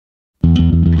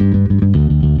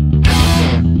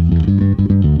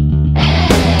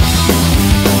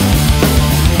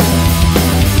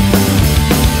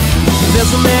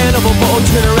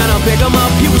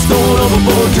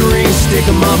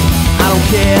him up. I don't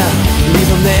care, leave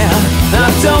him there. I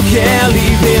don't care,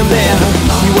 leave him there.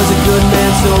 He was a good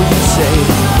man, so you say.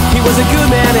 He was a good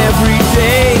man every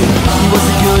day. He was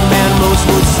a good man, most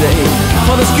would say.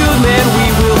 For this good man we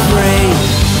will pray.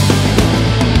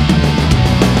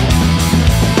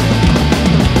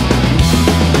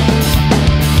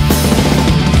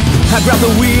 I grabbed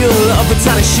the wheel of the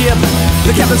tiny ship.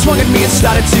 The captain swung at me and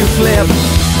started to flip.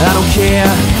 I don't care,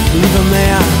 leave him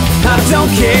there. I don't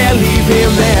care, leave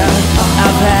him there.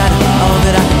 I've had all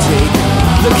that I can take.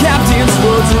 The captain's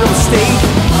words are a mistake.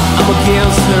 I'm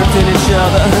against hurting each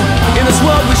other. In this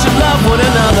world we should love one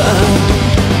another.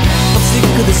 I'm sick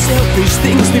of the selfish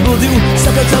things people do.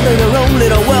 Stuck each other in their own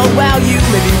little world. While you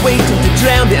maybe waiting to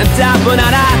drown and die, but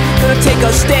not I. Gonna take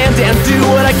a stand and do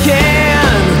what I can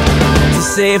to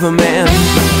save a man.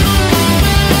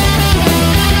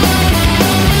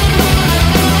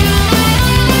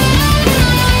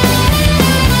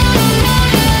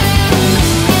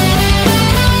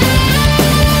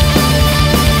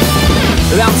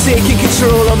 I'm taking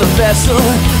control of the vessel.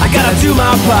 I gotta do my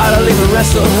part, I'll leave the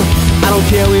wrestle. I don't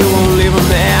care, we won't leave them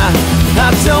there. I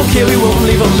don't care, we won't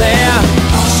leave them there.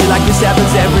 Shit like this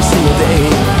happens every single day.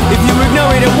 If you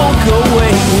ignore it, it won't go away.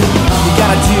 You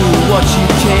gotta do what you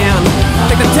can.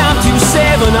 Take the time to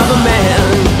save another man.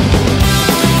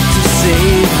 To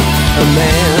save a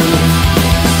man.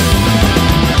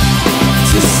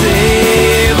 To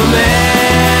save a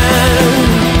man.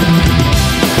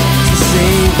 To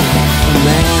save a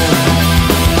man.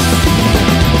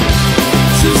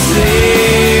 To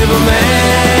save a man.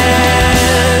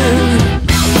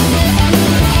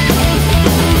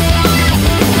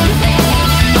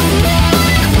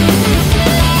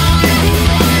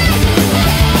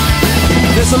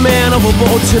 There's a man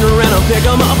overboard, turn around and pick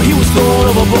him up. He was thrown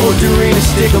overboard, during to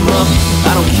stick him up.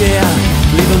 I don't care,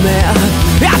 leave him there.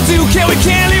 I do care, we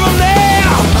can't leave him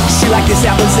there. Shit like this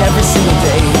happens every single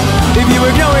day. If you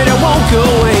ignore it, it won't go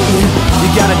away. You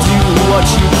gotta do what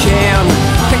you can.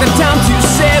 Take the time to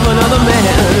save another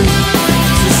man.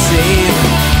 To save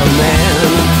a man.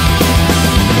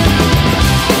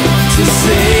 To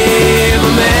save